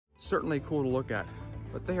certainly cool to look at,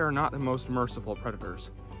 but they are not the most merciful predators.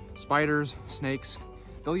 Spiders, snakes,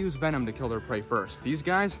 they'll use venom to kill their prey first. These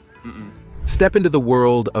guys, Step into the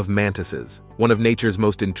world of mantises, one of nature's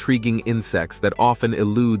most intriguing insects that often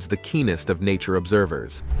eludes the keenest of nature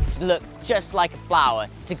observers. To look just like a flower,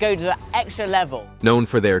 to go to the extra level. Known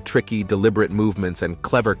for their tricky, deliberate movements and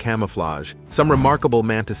clever camouflage, some remarkable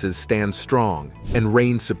mantises stand strong and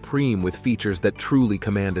reign supreme with features that truly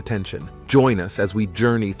command attention. Join us as we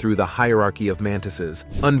journey through the hierarchy of mantises,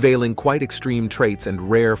 unveiling quite extreme traits and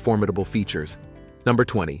rare formidable features. Number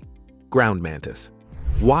 20. Ground mantis.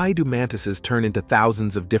 Why do mantises turn into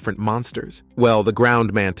thousands of different monsters? Well, the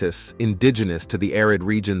ground mantis, indigenous to the arid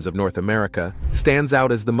regions of North America, stands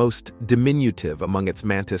out as the most diminutive among its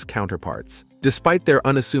mantis counterparts. Despite their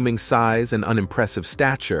unassuming size and unimpressive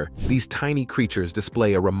stature, these tiny creatures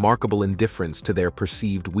display a remarkable indifference to their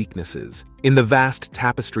perceived weaknesses. In the vast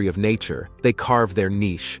tapestry of nature, they carve their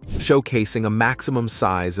niche, showcasing a maximum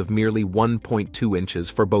size of merely 1.2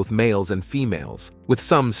 inches for both males and females, with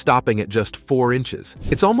some stopping at just 4 inches.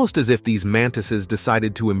 It's almost as if these mantises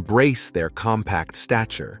decided to embrace their compact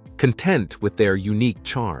stature, content with their unique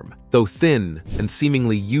charm. Though thin and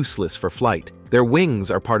seemingly useless for flight, their wings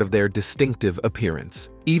are part of their distinctive appearance.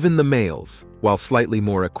 Even the males, while slightly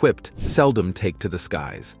more equipped, seldom take to the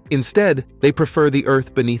skies. Instead, they prefer the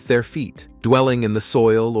earth beneath their feet, dwelling in the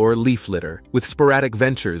soil or leaf litter, with sporadic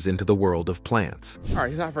ventures into the world of plants. all right,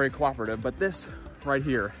 he's not very cooperative, but this right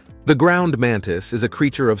here, The ground mantis is a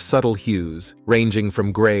creature of subtle hues, ranging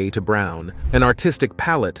from gray to brown, an artistic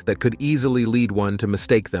palette that could easily lead one to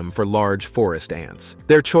mistake them for large forest ants.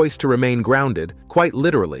 Their choice to remain grounded, quite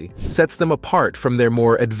literally, sets them apart from their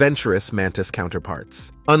more adventurous mantis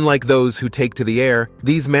counterparts. Unlike those who take to the air,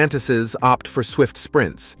 these mantises opt for swift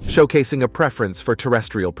sprints, showcasing a preference for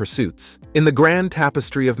terrestrial pursuits. In the grand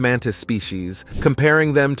tapestry of mantis species,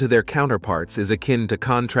 comparing them to their counterparts is akin to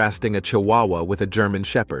contrasting a Chihuahua with a German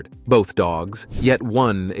Shepherd, both dogs, yet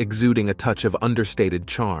one exuding a touch of understated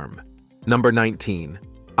charm. Number 19.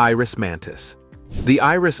 Iris mantis. The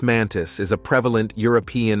iris mantis is a prevalent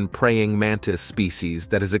European praying mantis species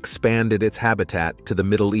that has expanded its habitat to the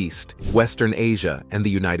Middle East, Western Asia, and the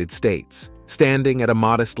United States. Standing at a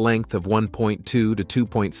modest length of 1.2 to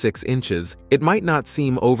 2.6 inches, it might not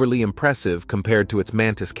seem overly impressive compared to its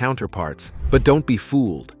mantis counterparts, but don't be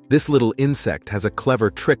fooled. This little insect has a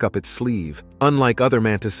clever trick up its sleeve. Unlike other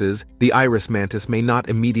mantises, the iris mantis may not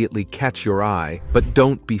immediately catch your eye, but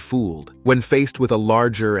don't be fooled. When faced with a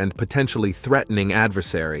larger and potentially threatening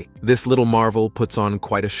adversary, this little marvel puts on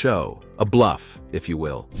quite a show, a bluff, if you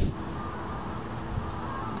will.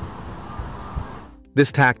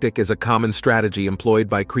 This tactic is a common strategy employed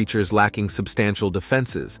by creatures lacking substantial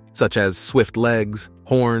defenses, such as swift legs,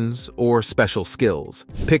 horns, or special skills.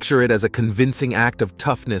 Picture it as a convincing act of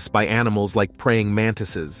toughness by animals like praying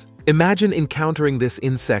mantises. Imagine encountering this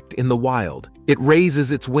insect in the wild. It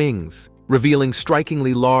raises its wings, revealing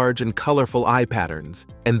strikingly large and colorful eye patterns,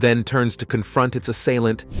 and then turns to confront its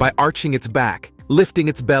assailant by arching its back, lifting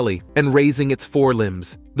its belly, and raising its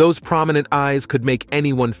forelimbs. Those prominent eyes could make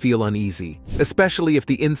anyone feel uneasy, especially if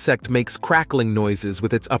the insect makes crackling noises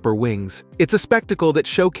with its upper wings. It's a spectacle that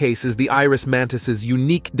showcases the iris mantis's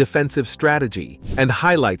unique defensive strategy and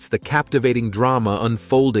highlights the captivating drama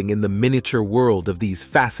unfolding in the miniature world of these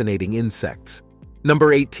fascinating insects.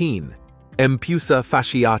 Number 18. Empusa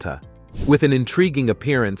fasciata. With an intriguing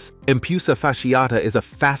appearance, Empusa fasciata is a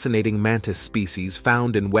fascinating mantis species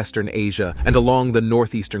found in Western Asia and along the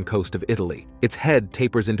northeastern coast of Italy. Its head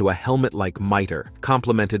tapers into a helmet-like mitre,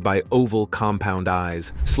 complemented by oval compound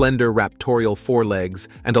eyes, slender raptorial forelegs,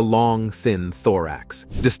 and a long, thin thorax.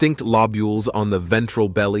 Distinct lobules on the ventral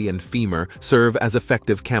belly and femur serve as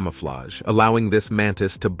effective camouflage, allowing this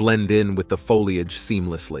mantis to blend in with the foliage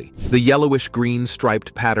seamlessly. The yellowish-green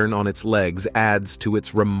striped pattern on its legs adds to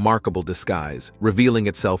its remarkable disguise, revealing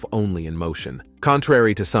itself only in motion.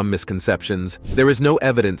 Contrary to some misconceptions, there is no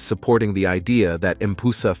evidence supporting the idea that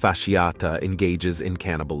Empusa fasciata engages in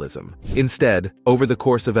cannibalism. Instead, over the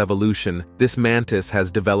course of evolution, this mantis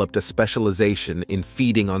has developed a specialization in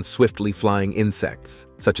feeding on swiftly flying insects,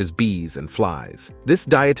 such as bees and flies. This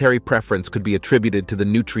dietary preference could be attributed to the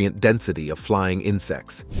nutrient density of flying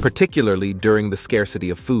insects, particularly during the scarcity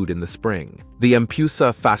of food in the spring. The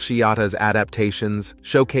Empusa fasciata's adaptations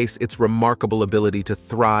showcase its remarkable ability to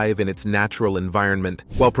thrive in its natural environment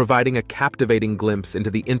while providing a captivating glimpse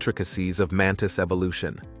into the intricacies of mantis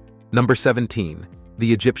evolution. Number 17.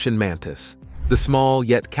 The Egyptian mantis. The small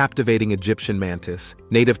yet captivating Egyptian mantis,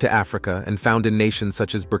 native to Africa and found in nations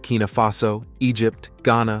such as Burkina Faso, Egypt,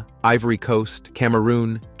 Ghana, Ivory Coast,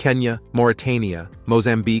 Cameroon, Kenya, Mauritania,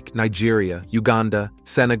 Mozambique, Nigeria, Uganda,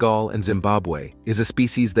 Senegal, and Zimbabwe, is a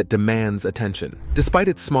species that demands attention. Despite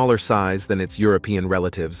its smaller size than its European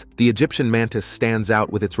relatives, the Egyptian mantis stands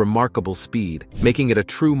out with its remarkable speed, making it a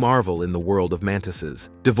true marvel in the world of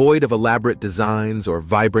mantises. Devoid of elaborate designs or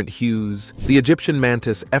vibrant hues, the Egyptian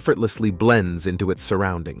mantis effortlessly blends into its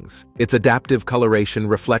surroundings. Its adaptive coloration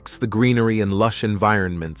reflects the greenery and lush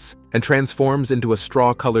environments, and transforms into a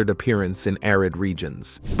straw-colored appearance in arid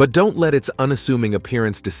regions. But don't let its unassuming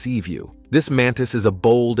appearance deceive you. This mantis is a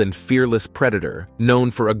bold and fearless predator,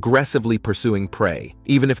 known for aggressively pursuing prey,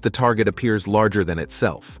 even if the target appears larger than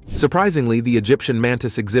itself. Surprisingly, the Egyptian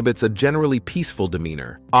mantis exhibits a generally peaceful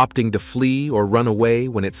demeanor, opting to flee or run away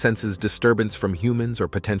when it senses disturbance from humans or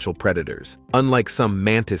potential predators. Unlike some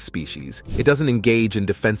mantis species, it doesn't engage in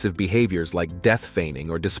defensive behaviors like death feigning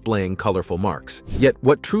or displaying colorful marks. Yet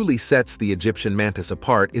what truly sets the Egyptian mantis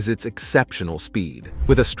apart is its exceptional speed.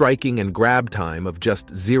 With a striking and grab time of just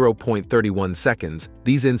 0.31 seconds,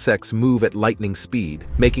 these insects move at lightning speed,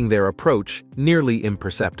 making their approach nearly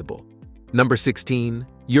imperceptible. Number 16.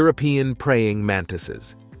 European praying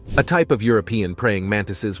mantises. A type of European praying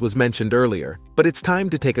mantises was mentioned earlier, but it's time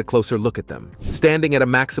to take a closer look at them. Standing at a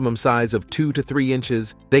maximum size of 2 to 3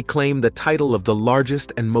 inches, they claim the title of the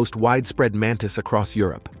largest and most widespread mantis across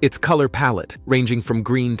Europe. Its color palette, ranging from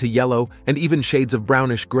green to yellow and even shades of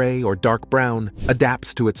brownish gray or dark brown,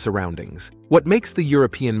 adapts to its surroundings. What makes the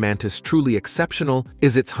European mantis truly exceptional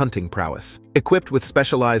is its hunting prowess. Equipped with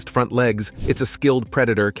specialized front legs, it's a skilled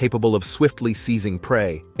predator capable of swiftly seizing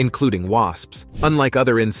prey, including wasps. Unlike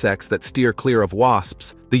other insects that steer clear of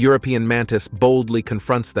wasps, the European mantis boldly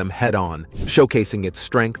confronts them head-on, showcasing its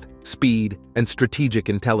strength, speed, and strategic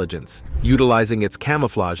intelligence. Utilizing its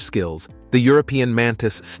camouflage skills, the European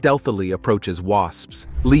mantis stealthily approaches wasps,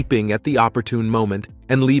 leaping at the opportune moment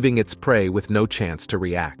and leaving its prey with no chance to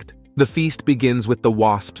react. The feast begins with the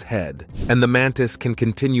wasp's head, and the mantis can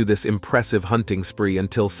continue this impressive hunting spree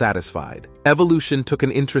until satisfied. Evolution took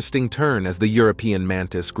an interesting turn as the European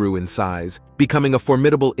mantis grew in size, becoming a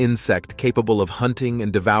formidable insect capable of hunting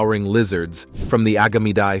and devouring lizards from the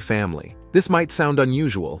Agamidae family. This might sound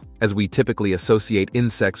unusual, as we typically associate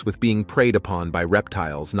insects with being preyed upon by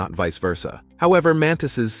reptiles, not vice versa. However,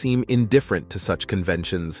 mantises seem indifferent to such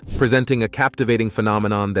conventions, presenting a captivating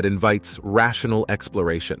phenomenon that invites rational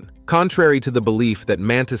exploration. Contrary to the belief that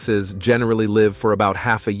mantises generally live for about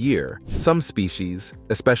half a year, some species,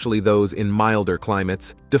 especially those in milder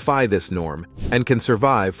climates, defy this norm and can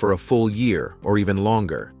survive for a full year or even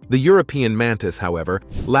longer. The European mantis, however,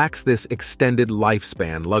 lacks this extended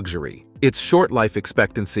lifespan luxury. Its short life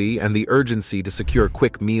expectancy and the urgency to secure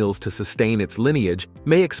quick meals to sustain its lineage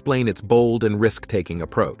may explain its bold and risk-taking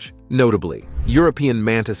approach. Notably, European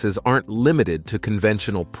mantises aren't limited to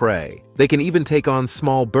conventional prey. They can even take on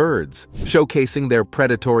small birds, showcasing their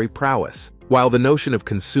predatory prowess. While the notion of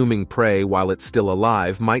consuming prey while it's still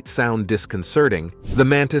alive might sound disconcerting, the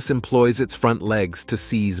mantis employs its front legs to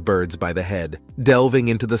seize birds by the head, delving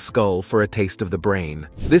into the skull for a taste of the brain.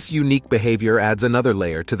 This unique behavior adds another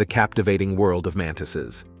layer to the captivating world of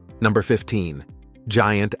mantises. Number 15.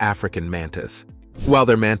 Giant African mantis. While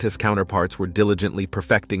their mantis counterparts were diligently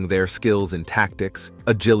perfecting their skills in tactics,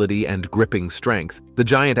 agility, and gripping strength, the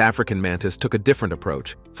giant African mantis took a different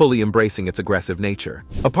approach, fully embracing its aggressive nature.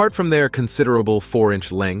 Apart from their considerable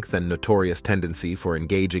 4-inch length and notorious tendency for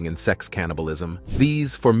engaging in sex cannibalism,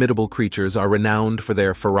 these formidable creatures are renowned for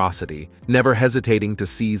their ferocity, never hesitating to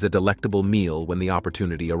seize a delectable meal when the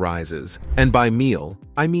opportunity arises. And by meal,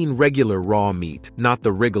 I mean regular raw meat, not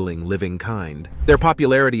the wriggling living kind. Their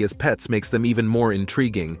popularity as pets makes them even more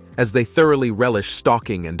intriguing, as they thoroughly relish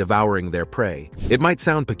stalking and devouring their prey. It might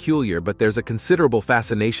sound peculiar, but there's a considerable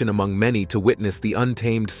fascination among many to witness the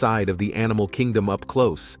untamed side of the animal kingdom up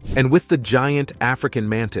close. And with the giant African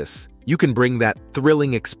mantis, you can bring that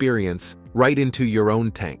thrilling experience right into your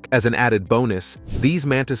own tank. As an added bonus, these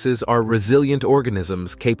mantises are resilient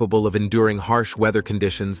organisms capable of enduring harsh weather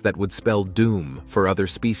conditions that would spell doom for other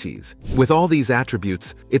species. With all these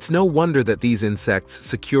attributes, it's no wonder that these insects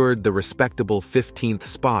secured the respectable 15th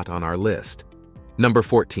spot on our list. Number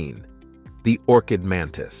 14. The orchid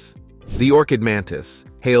mantis. The orchid mantis,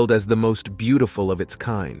 hailed as the most beautiful of its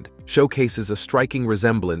kind, showcases a striking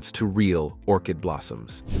resemblance to real orchid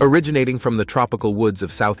blossoms. Originating from the tropical woods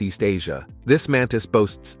of Southeast Asia, this mantis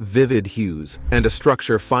boasts vivid hues and a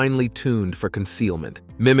structure finely tuned for concealment,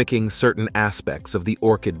 mimicking certain aspects of the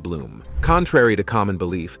orchid bloom. Contrary to common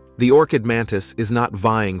belief, the orchid mantis is not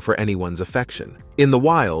vying for anyone's affection. In the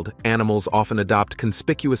wild, animals often adopt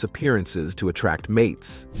conspicuous appearances to attract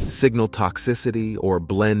mates, signal toxicity, or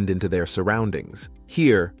blend into their surroundings.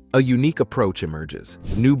 Here, a unique approach emerges.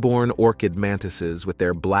 Newborn orchid mantises with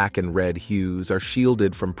their black and red hues are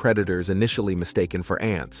shielded from predators initially mistaken for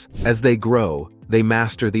ants. As they grow, they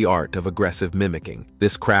master the art of aggressive mimicking.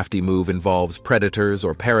 This crafty move involves predators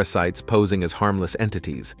or parasites posing as harmless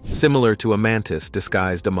entities, similar to a mantis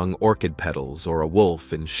disguised among orchid petals or a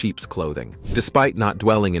wolf in sheep's clothing. Despite not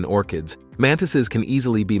dwelling in orchids, mantises can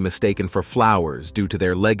easily be mistaken for flowers due to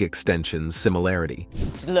their leg extensions' similarity.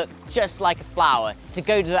 To look just like a flower, to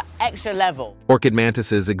go to the extra level. Orchid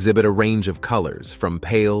mantises exhibit a range of colors, from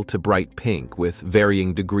pale to bright pink, with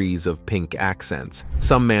varying degrees of pink accents.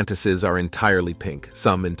 Some mantises are entirely pink,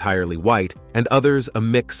 some entirely white, and others a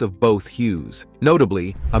mix of both hues.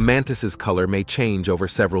 Notably, a mantis's color may change over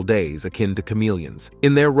several days, akin to chameleons.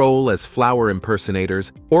 In their role as flower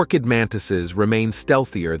impersonators, orchid mantises remain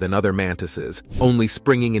stealthier than other mantises, only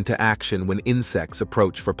springing into action when insects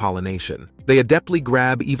approach for pollination. They adeptly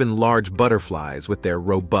grab even large butterflies with their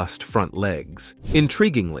robust front legs.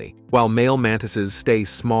 Intriguingly, while male mantises stay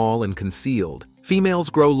small and concealed, females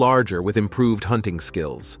grow larger with improved hunting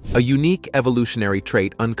skills, a unique evolutionary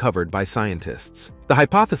trait uncovered by scientists. The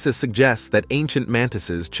hypothesis suggests that ancient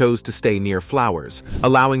mantises chose to stay near flowers,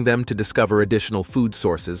 allowing them to discover additional food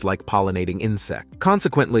sources like pollinating insects.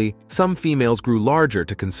 Consequently, some females grew larger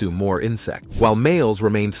to consume more insects, while males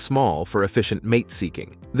remained small for efficient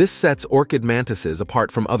mate-seeking. This sets orchid mantises apart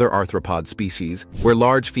from other arthropod species, where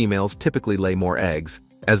large females typically lay more eggs,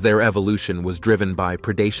 as their evolution was driven by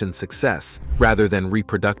predation success rather than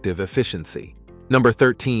reproductive efficiency. Number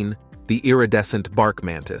 13. The iridescent bark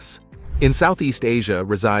mantis. In Southeast Asia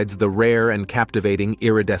resides the rare and captivating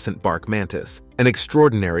iridescent bark mantis, an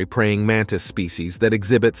extraordinary praying mantis species that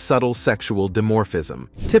exhibits subtle sexual dimorphism.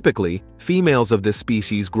 Typically, females of this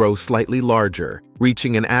species grow slightly larger,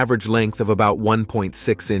 reaching an average length of about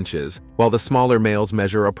 1.6 inches, while the smaller males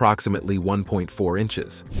measure approximately 1.4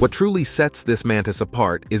 inches. What truly sets this mantis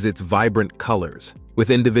apart is its vibrant colors, with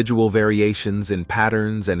individual variations in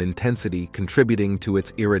patterns and intensity contributing to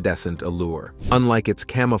its iridescent allure. Unlike its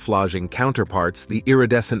camouflaging counterparts, the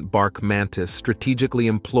iridescent bark mantis strategically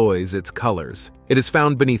employs its colors. It is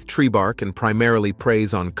found beneath tree bark and primarily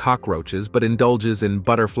preys on cockroaches, but indulges in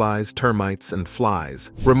butterflies, termites, and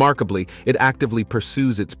flies. Remarkably, it actively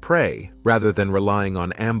pursues its prey rather than relying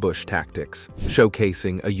on ambush tactics,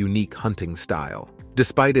 showcasing a unique hunting style.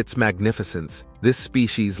 Despite its magnificence, this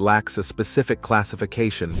species lacks a specific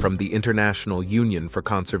classification from the International Union for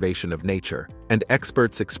Conservation of Nature, and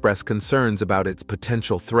experts express concerns about its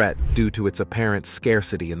potential threat due to its apparent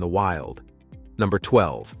scarcity in the wild. Number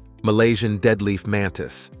 12. Malaysian deadleaf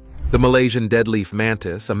mantis. The Malaysian deadleaf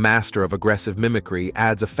mantis, a master of aggressive mimicry,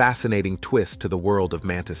 adds a fascinating twist to the world of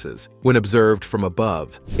mantises. When observed from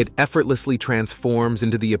above, it effortlessly transforms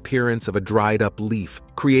into the appearance of a dried-up leaf,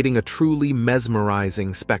 creating a truly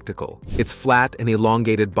mesmerizing spectacle. Its flat and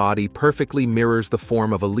elongated body perfectly mirrors the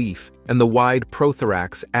form of a leaf, and the wide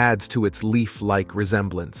prothorax adds to its leaf-like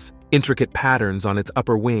resemblance. Intricate patterns on its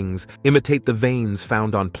upper wings imitate the veins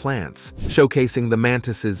found on plants, showcasing the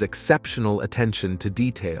mantis's exceptional attention to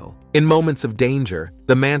detail. In moments of danger,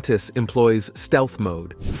 the mantis employs stealth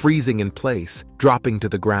mode, freezing in place, dropping to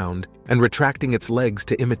the ground, and retracting its legs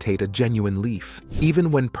to imitate a genuine leaf.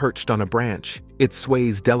 Even when perched on a branch, it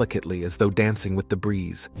sways delicately as though dancing with the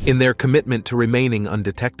breeze. In their commitment to remaining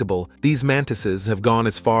undetectable, these mantises have gone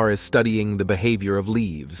as far as studying the behavior of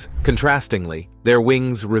leaves. Contrastingly, their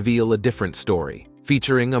wings reveal a different story,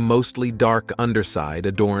 featuring a mostly dark underside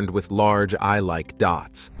adorned with large eye-like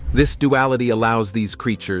dots. This duality allows these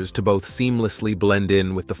creatures to both seamlessly blend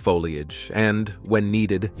in with the foliage and, when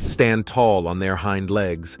needed, stand tall on their hind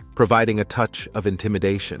legs, providing a touch of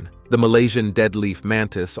intimidation. The Malaysian deadleaf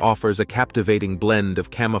mantis offers a captivating blend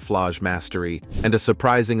of camouflage mastery and a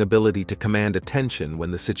surprising ability to command attention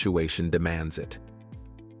when the situation demands it.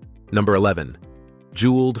 Number 11.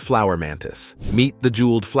 Jeweled flower mantis. Meet the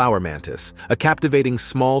jeweled flower mantis, a captivating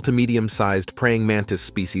small to medium-sized praying mantis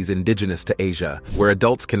species indigenous to Asia, where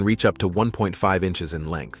adults can reach up to 1.5 inches in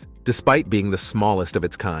length. Despite being the smallest of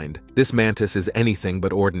its kind, this mantis is anything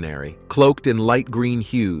but ordinary. Cloaked in light green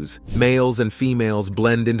hues, males and females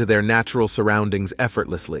blend into their natural surroundings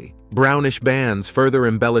effortlessly. Brownish bands further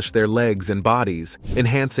embellish their legs and bodies,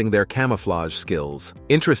 enhancing their camouflage skills.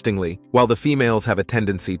 Interestingly, while the females have a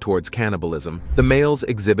tendency towards cannibalism, the males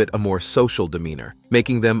exhibit a more social demeanor,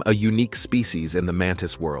 making them a unique species in the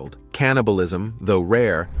mantis world. Cannibalism, though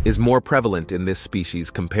rare, is more prevalent in this species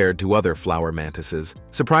compared to other flower mantises.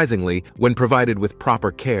 Surprisingly, when provided with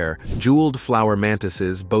proper care, jeweled flower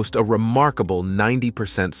mantises boast a remarkable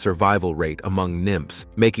 90% survival rate among nymphs,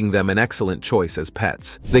 making them an excellent choice as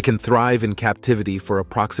pets. They can thrive in captivity for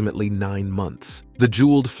approximately 9 months. The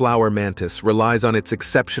jeweled flower mantis relies on its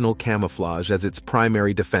exceptional camouflage as its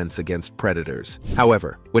primary defense against predators.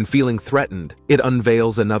 However, when feeling threatened, it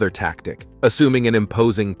unveils another tactic, assuming an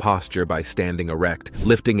imposing posture by standing erect,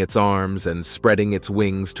 lifting its arms and spreading its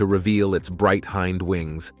wings to reveal its bright hind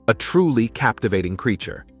wings. A truly captivating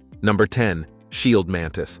creature. Number 10. Shield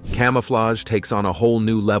mantis. Camouflage takes on a whole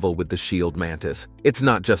new level with the shield mantis. It's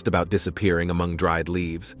not just about disappearing among dried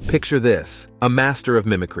leaves. Picture this. A master of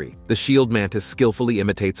mimicry, the shield mantis skillfully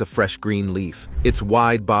imitates a fresh green leaf. Its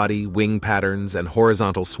wide body, wing patterns, and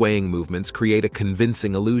horizontal swaying movements create a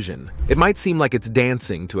convincing illusion. It might seem like it's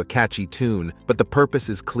dancing to a catchy tune, but the purpose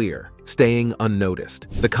is clear: staying unnoticed.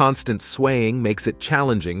 The constant swaying makes it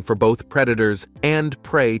challenging for both predators and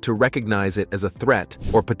prey to recognize it as a threat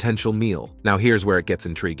or potential meal. Now here's where it gets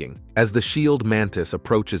intriguing. As the shield mantis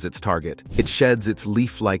approaches its target, it sheds its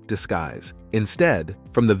leaf-like disguise. Instead,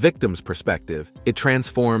 from the victim's perspective, it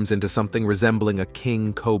transforms into something resembling a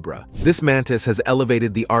king cobra. This mantis has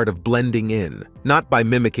elevated the art of blending in, not by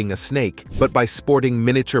mimicking a snake, but by sporting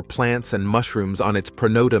miniature plants and mushrooms on its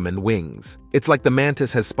pronotum and wings. It's like the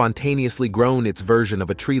mantis has spontaneously grown its version of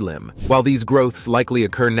a tree limb. While these growths likely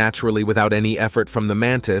occur naturally without any effort from the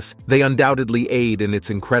mantis, they undoubtedly aid in its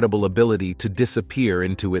incredible ability to disappear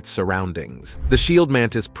into its surroundings. The shield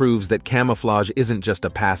mantis proves that camouflage isn't just a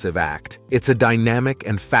passive act. It's a dynamic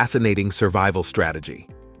and fascinating survival strategy.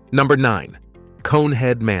 Number 9.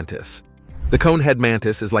 Conehead mantis. The conehead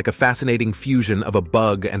mantis is like a fascinating fusion of a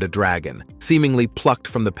bug and a dragon, seemingly plucked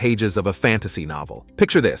from the pages of a fantasy novel.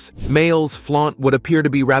 Picture this. Males flaunt what appear to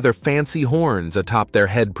be rather fancy horns atop their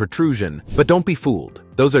head protrusion, but don't be fooled.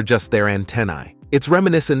 Those are just their antennae. It's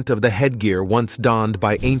reminiscent of the headgear once donned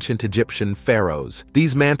by ancient Egyptian pharaohs.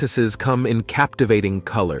 These mantises come in captivating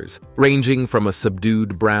colors, ranging from a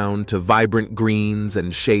subdued brown to vibrant greens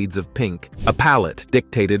and shades of pink, a palette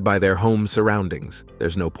dictated by their home surroundings.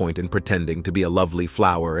 There's no point in pretending to be a lovely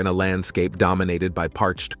flower in a landscape dominated by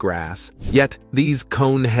parched grass. Yet, these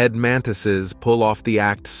conehead mantises pull off the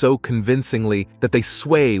act so convincingly that they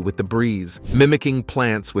sway with the breeze, mimicking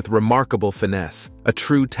plants with remarkable finesse, a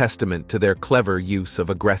true testament to their clever use of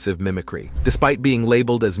aggressive mimicry. Despite being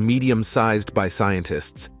labeled as medium-sized by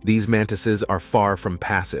scientists, these mantises are far from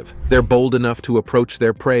passive. They're bold enough to approach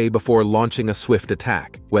their prey before launching a swift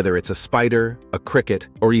attack. Whether it's a spider, a cricket,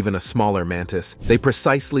 or even a smaller mantis, they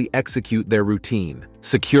precisely execute their routine,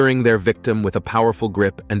 securing their victim with a powerful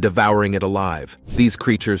grip and devouring it alive. These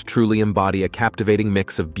creatures truly embody a captivating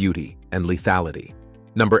mix of beauty and lethality.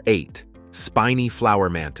 Number 8. Spiny flower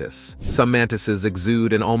mantis. Some mantises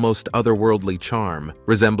exude an almost otherworldly charm,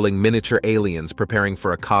 resembling miniature aliens preparing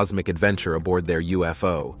for a cosmic adventure aboard their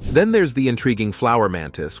UFO. Then there's the intriguing flower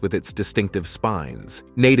mantis with its distinctive spines.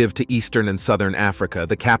 Native to eastern and southern Africa,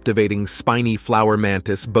 the captivating spiny flower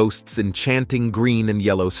mantis boasts enchanting green and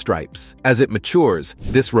yellow stripes. As it matures,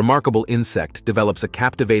 this remarkable insect develops a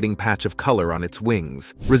captivating patch of color on its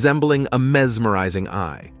wings, resembling a mesmerizing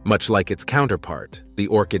eye. Much like its counterpart, the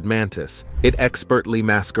orchid mantis, it expertly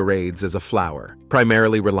masquerades as a flower,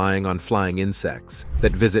 primarily relying on flying insects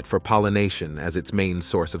that visit for pollination as its main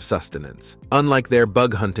source of sustenance. Unlike their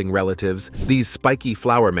bug-hunting relatives, these spiky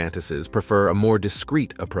flower mantises prefer a more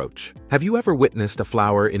discreet approach. Have you ever witnessed a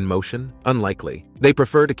flower in motion? Unlikely. They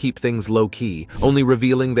prefer to keep things low-key, only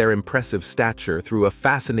revealing their impressive stature through a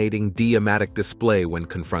fascinating diamatic display when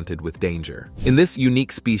confronted with danger. In this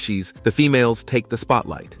unique species, the females take the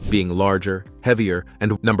spotlight, being larger, heavier,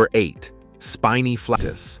 and number 8. Spiny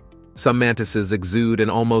mantis. Some mantises exude an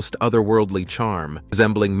almost otherworldly charm,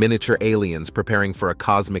 resembling miniature aliens preparing for a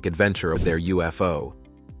cosmic adventure of their UFO.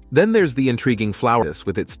 Then there's the intriguing flower mantis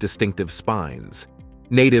with its distinctive spines.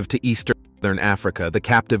 Native to eastern Africa, the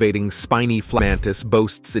captivating spiny flower mantis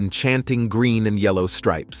boasts enchanting green and yellow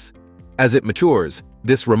stripes. As it matures,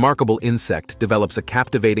 this remarkable insect develops a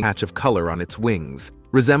captivating patch of color on its wings,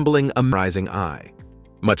 resembling a rising eye.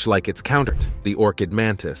 Much like its counterpart, the orchid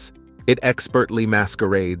mantis, it expertly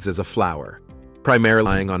masquerades as a flower, primarily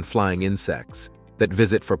relying on flying insects that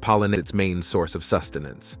visit for pollination, its main source of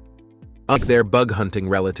sustenance. Unlike their bug-hunting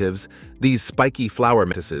relatives, these spiky flower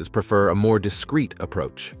mantises prefer a more discreet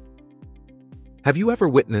approach. Have you ever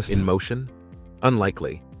witnessed in motion?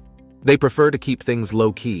 Unlikely. They prefer to keep things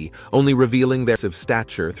low-key, only revealing their massive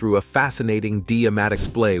stature through a fascinating diamatic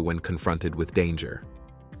display when confronted with danger.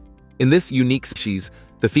 In this unique species,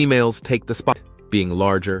 the females take the spot, being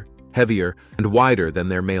larger, heavier, and wider than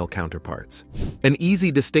their male counterparts. An easy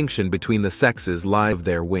distinction between the sexes lies in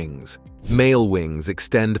their wings. Male wings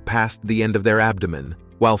extend past the end of their abdomen,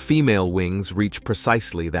 while female wings reach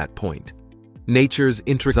precisely that point. Nature's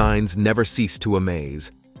intricate designs never cease to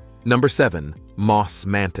amaze. Number 7. Moss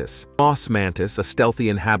mantis. Moss mantis, a stealthy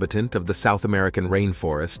inhabitant of the South American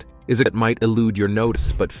rainforest, is it might elude your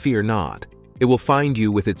notice, but fear not. It will find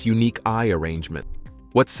you with its unique eye arrangement.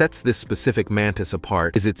 What sets this specific mantis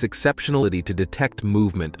apart is its exceptional ability to detect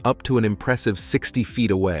movement up to an impressive 60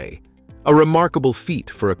 feet away, a remarkable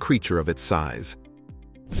feat for a creature of its size.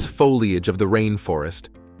 Its foliage of the rainforest,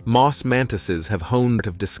 moss mantises have honed the art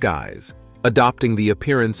of disguise, adopting the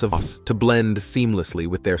appearance of moss to blend seamlessly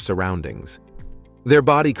with their surroundings. Their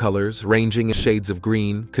body colors, ranging in shades of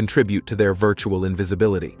green, contribute to their virtual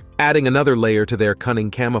invisibility. Adding another layer to their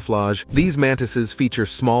cunning camouflage, these mantises feature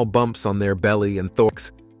small bumps on their belly and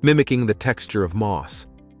thorax, mimicking the texture of moss.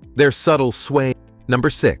 Their subtle sway.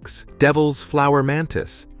 Number 6. Devil's flower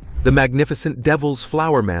mantis. The magnificent devil's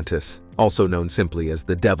flower mantis, also known simply as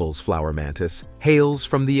the devil's flower mantis, hails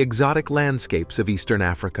from the exotic landscapes of Eastern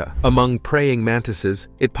Africa. Among praying mantises,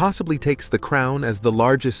 it possibly takes the crown as the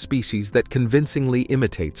largest species that convincingly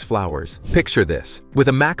imitates flowers. Picture this. With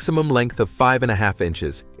a maximum length of 5.5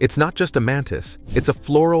 inches, it's not just a mantis, it's a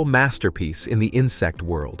floral masterpiece in the insect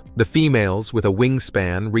world. The females, with a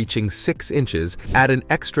wingspan reaching 6 inches, add an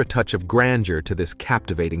extra touch of grandeur to this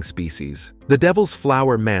captivating species. The devil's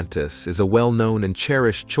flower mantis is a well-known and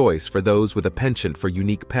cherished choice for those with a penchant for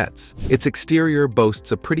unique pets. Its exterior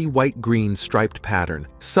boasts a pretty white-green striped pattern,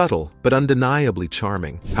 subtle but undeniably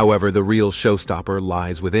charming. However, the real showstopper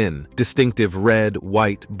lies within. Distinctive red,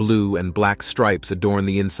 white, blue, and black stripes adorn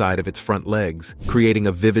the inside of its front legs, creating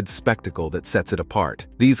a vivid spectacle that sets it apart.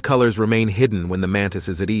 These colors remain hidden when the mantis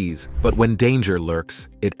is at ease, but when danger lurks,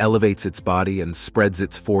 it elevates its body and spreads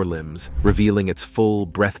its forelimbs, revealing its full,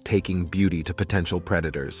 breathtaking beauty to potential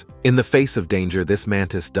predators. In the face of danger, this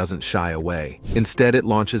mantis doesn't shy away. Instead, it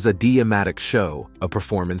launches a dramatic show, a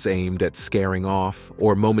performance aimed at scaring off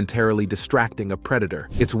or momentarily distracting a predator.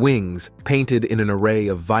 Its wings, painted in an array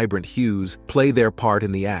of vibrant hues, play their part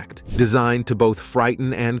in the act, designed to both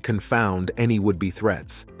frighten and confound any would-be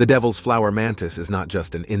threats. The devil's flower mantis is not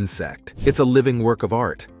just an insect. It's a living work of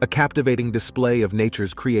art, a captivating display of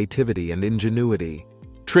nature's creativity and ingenuity.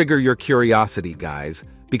 Trigger your curiosity, guys,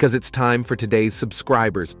 because it's time for today's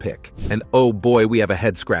subscribers pick. And oh boy, we have a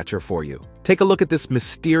head scratcher for you. Take a look at this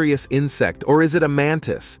mysterious insect, or is it a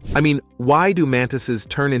mantis? I mean, why do mantises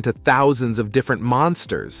turn into thousands of different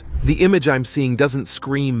monsters? The image I'm seeing doesn't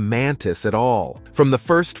scream mantis at all. From the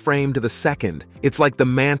first frame to the second, it's like the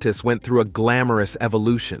mantis went through a glamorous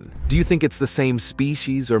evolution. Do you think it's the same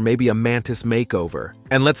species or maybe a mantis makeover?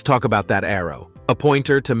 And let's talk about that arrow. A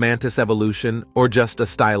pointer to mantis evolution, or just a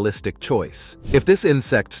stylistic choice? If this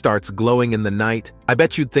insect starts glowing in the night, I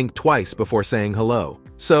bet you'd think twice before saying hello.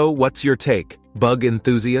 So, what's your take? Bug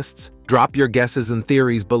enthusiasts? Drop your guesses and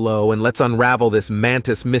theories below and let's unravel this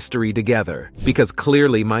mantis mystery together, because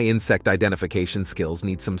clearly my insect identification skills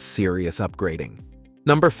need some serious upgrading.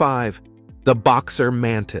 Number 5. The boxer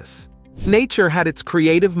mantis. Nature had its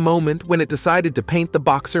creative moment when it decided to paint the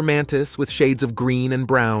boxer mantis with shades of green and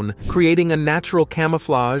brown, creating a natural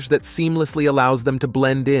camouflage that seamlessly allows them to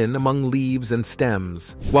blend in among leaves and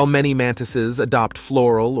stems. While many mantises adopt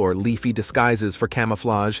floral or leafy disguises for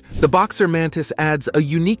camouflage, the boxer mantis adds a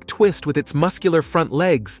unique twist with its muscular front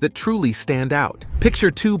legs that truly stand out.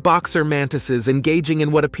 Picture two boxer mantises engaging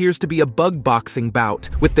in what appears to be a bug boxing bout,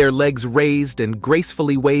 with their legs raised and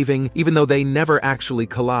gracefully waving even though they never actually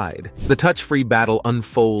collide. The touch-free battle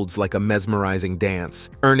unfolds like a mesmerizing dance,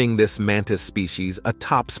 earning this mantis species a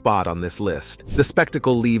top spot on this list. The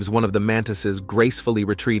spectacle leaves one of the mantises gracefully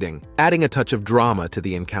retreating, adding a touch of drama to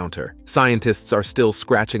the encounter. Scientists are still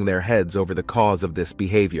scratching their heads over the cause of this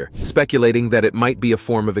behavior, speculating that it might be a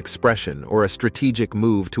form of expression or a strategic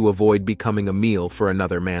move to avoid becoming a meal for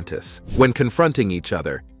another mantis. When confronting each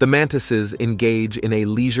other, the mantises engage in a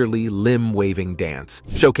leisurely, limb-waving dance,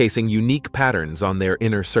 showcasing unique patterns on their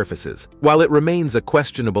inner surfaces. While it remains a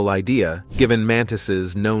questionable idea, given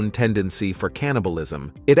mantises' known tendency for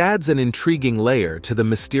cannibalism, it adds an intriguing layer to the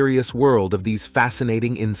mysterious world of these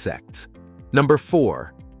fascinating insects. Number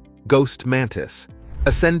 4. Ghost mantis.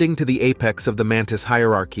 Ascending to the apex of the mantis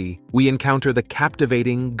hierarchy, we encounter the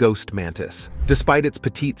captivating ghost mantis. Despite its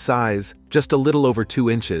petite size, just a little over 2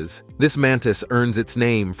 inches, this mantis earns its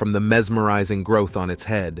name from the mesmerizing growth on its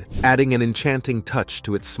head, adding an enchanting touch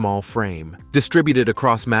to its small frame. Distributed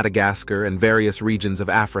across Madagascar and various regions of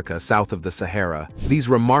Africa south of the Sahara, these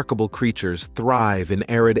remarkable creatures thrive in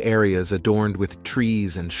arid areas adorned with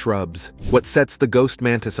trees and shrubs. What sets the ghost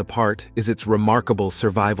mantis apart is its remarkable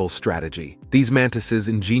survival strategy. These mantises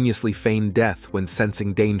ingeniously feign death when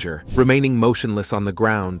sensing danger, remaining motionless on the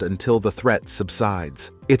ground until the threat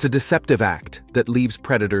subsides. It's a deceptive act that leaves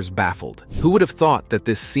predators baffled. Who would have thought that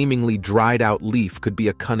this seemingly dried-out leaf could be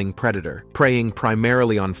a cunning predator, preying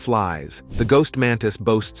primarily on flies? The ghost mantis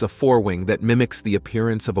boasts a forewing that mimics the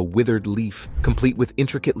appearance of a withered leaf, complete with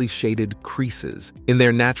intricately shaded creases. In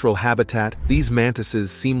their natural habitat, these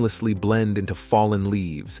mantises seamlessly blend into fallen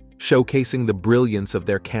leaves, showcasing the brilliance of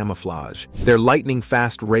their camouflage. Their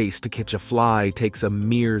lightning-fast race to catch a fly takes a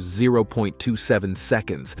mere 0.27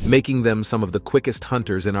 seconds, making them some of the quickest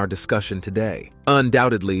hunters in our discussion today.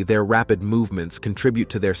 Undoubtedly, their rapid movements contribute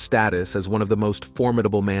to their status as one of the most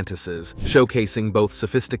formidable mantises, showcasing both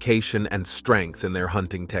sophistication and strength in their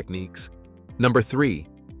hunting techniques. Number 3.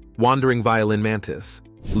 Wandering violin mantis.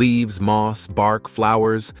 Leaves, moss, bark,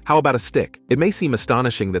 flowers, how about a stick? It may seem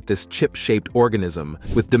astonishing that this chip-shaped organism,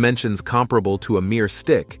 with dimensions comparable to a mere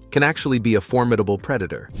stick, can actually be a formidable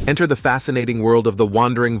predator. Enter the fascinating world of the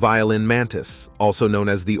wandering violin mantis, also known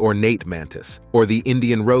as the ornate mantis, or the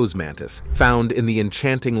Indian rose mantis, found in the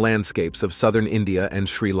enchanting landscapes of southern India and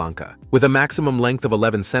Sri Lanka. With a maximum length of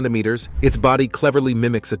 11 centimeters, its body cleverly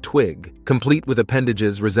mimics a twig, complete with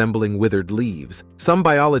appendages resembling withered leaves. Some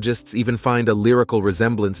biologists even find a lyrical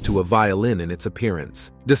resemblance to a violin in its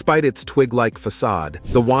appearance. Despite its twig-like facade,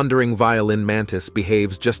 the wandering violin mantis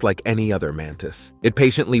behaves just like any other mantis. It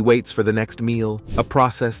patiently waits for the next meal, a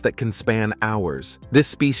process that can span hours. This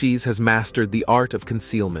species has mastered the art of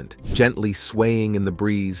concealment, gently swaying in the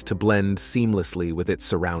breeze to blend seamlessly with its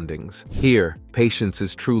surroundings. Here, patience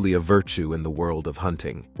is truly a virtue in the world of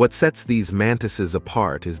hunting. What sets these mantises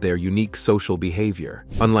apart is their unique social behavior.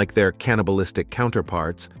 Unlike their cannibalistic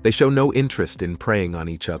counterparts, they show no interest in preying on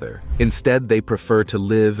each other. Instead, they prefer to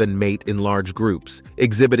live and mate in large groups,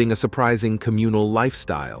 exhibiting a surprising communal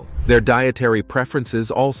lifestyle. Their dietary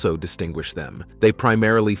preferences also distinguish them. They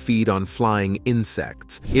primarily feed on flying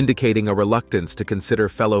insects, indicating a reluctance to consider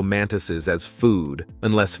fellow mantises as food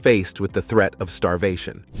unless faced with the threat of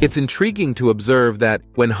starvation. It's intriguing to observe that,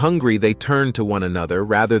 when hungry, they turn to one another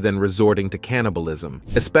rather than resorting to cannibalism,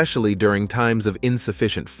 especially during times of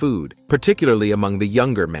insufficient food, particularly among the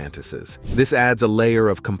younger mantises. This adds a layer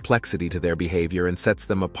of complexity to their behavior and sets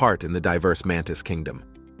them apart in the diverse mantis kingdom.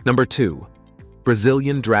 Number 2.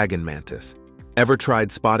 Brazilian dragon mantis. Ever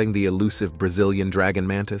tried spotting the elusive Brazilian dragon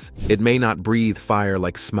mantis? It may not breathe fire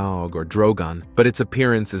like Smaug or Drogon, but its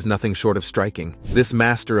appearance is nothing short of striking. This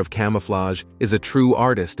master of camouflage is a true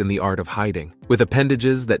artist in the art of hiding. With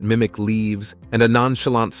appendages that mimic leaves and a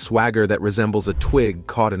nonchalant swagger that resembles a twig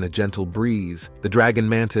caught in a gentle breeze, the dragon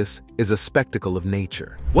mantis is a spectacle of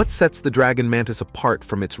nature. What sets the dragon mantis apart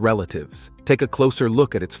from its relatives? Take a closer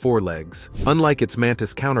look at its forelegs. Unlike its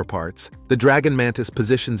mantis counterparts, the dragon mantis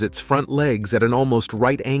positions its front legs at an almost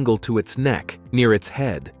right angle to its neck, near its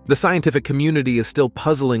head. The scientific community is still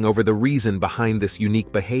puzzling over the reason behind this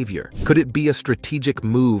unique behavior. Could it be a strategic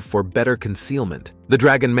move for better concealment? The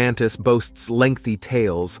dragon mantis boasts lengthy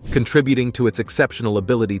tails, contributing to its exceptional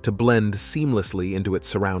ability to blend seamlessly into its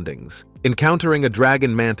surroundings. Encountering a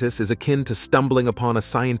dragon mantis is akin to stumbling upon a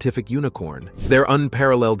scientific unicorn. Their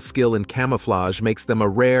unparalleled skill in camouflage makes them a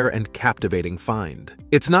rare and captivating find.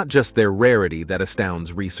 It's not just their rarity that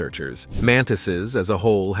astounds researchers. Mantises, as a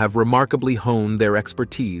whole, have remarkably honed their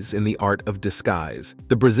expertise in the art of disguise.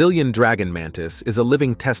 The Brazilian dragon mantis is a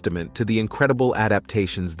living testament to the incredible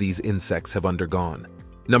adaptations these insects have undergone.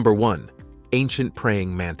 Number 1. Ancient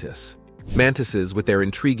praying mantis. Mantises, with their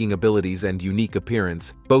intriguing abilities and unique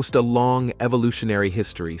appearance, boast a long evolutionary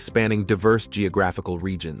history spanning diverse geographical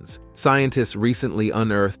regions. Scientists recently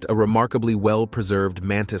unearthed a remarkably well-preserved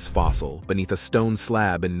mantis fossil beneath a stone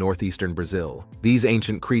slab in northeastern Brazil. These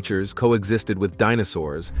ancient creatures coexisted with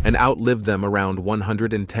dinosaurs and outlived them around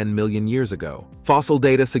 110 million years ago. Fossil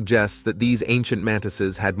data suggests that these ancient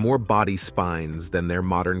mantises had more body spines than their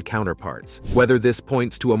modern counterparts. Whether this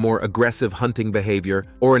points to a more aggressive hunting behavior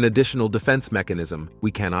or an additional defense mechanism, we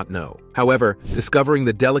cannot know. However, discovering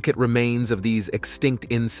the delicate remains of these extinct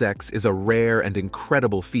insects is a rare and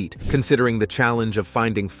incredible feat, considering the challenge of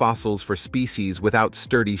finding fossils for species without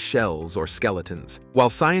sturdy shells or skeletons. While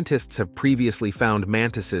scientists have previously found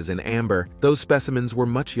mantises in amber, those specimens were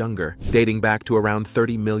much younger, dating back to around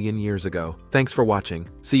 30 million years ago. Thanks for watching.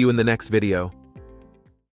 See you in the next video.